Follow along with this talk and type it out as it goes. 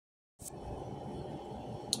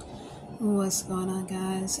What's going on,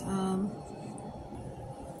 guys?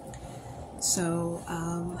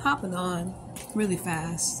 Hopping on really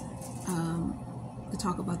fast to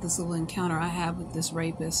talk about this little encounter I have with this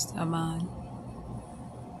rapist of mine.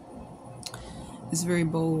 This very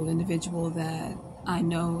bold individual that I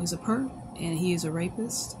know is a perp, and he is a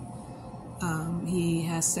rapist. He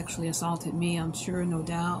has sexually assaulted me, I'm sure, no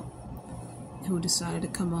doubt, who decided to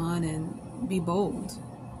come on and be bold.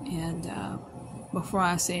 And before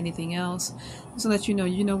I say anything else, just to let you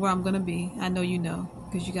know where I'm going to be. I know you know,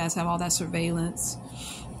 because you guys have all that surveillance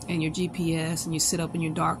and your GPS, and you sit up in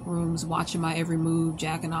your dark rooms watching my every move,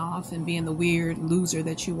 jacking off, and being the weird loser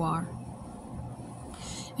that you are.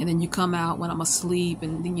 And then you come out when I'm asleep,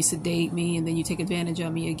 and then you sedate me, and then you take advantage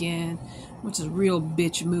of me again, which is a real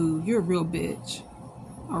bitch move. You're a real bitch.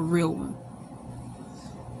 A real one.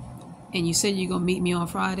 And you said you're going to meet me on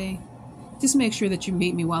Friday. Just make sure that you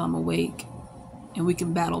meet me while I'm awake, and we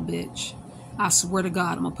can battle, bitch. I swear to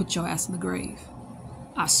God, I'm going to put your ass in the grave.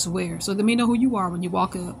 I swear. So let me know who you are when you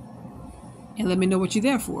walk up, and let me know what you're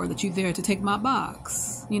there for, that you're there to take my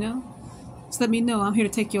box, you know? Just let me know I'm here to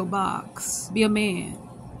take your box. Be a man.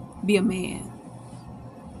 Be a man.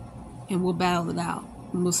 And we'll battle it out,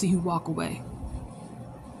 and we'll see who walk away.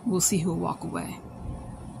 We'll see who'll walk away.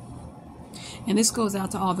 And this goes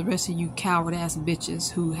out to all the rest of you coward-ass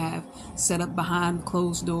bitches who have set up behind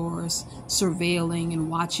closed doors, surveilling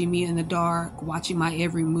and watching me in the dark, watching my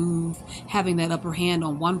every move, having that upper hand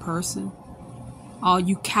on one person. All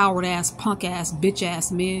you coward-ass, punk-ass,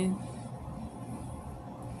 bitch-ass men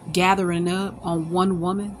gathering up on one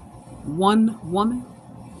woman. One woman.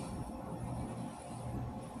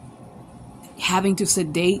 Having to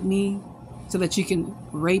sedate me so that you can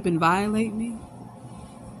rape and violate me.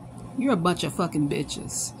 You're a bunch of fucking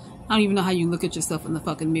bitches. I don't even know how you look at yourself in the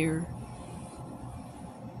fucking mirror,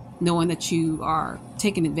 knowing that you are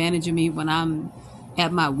taking advantage of me when I'm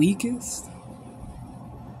at my weakest.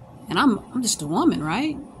 And I'm just a woman,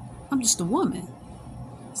 right? I'm just a woman.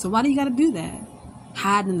 So why do you gotta do that?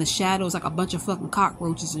 Hiding in the shadows like a bunch of fucking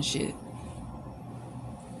cockroaches and shit.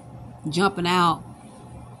 Jumping out,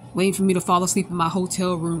 waiting for me to fall asleep in my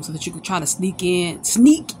hotel room so that you could try to sneak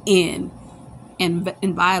in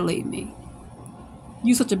and violate me.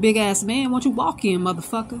 You such a big ass man. Why don't you walk in,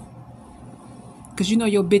 motherfucker? Because you know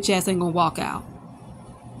your bitch ass ain't gonna walk out.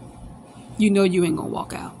 You know you ain't gonna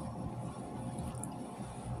walk out.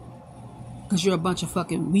 Because you're a bunch of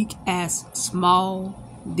fucking weak ass, small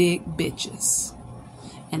dick bitches.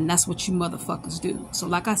 And that's what you motherfuckers do. So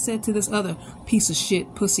like I said to this other piece of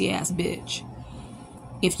shit, pussy ass bitch,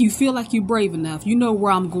 if you feel like you're brave enough, you know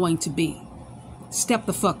where I'm going to be. Step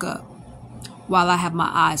the fuck up while I have my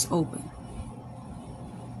eyes open.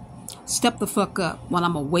 Step the fuck up when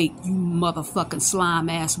I'm awake, you motherfucking slime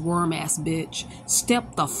ass, worm ass bitch.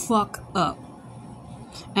 Step the fuck up.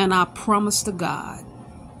 And I promise to God,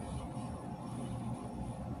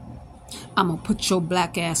 I'm gonna put your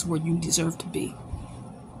black ass where you deserve to be.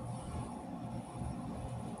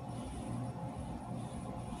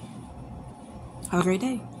 Have a great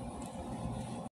day.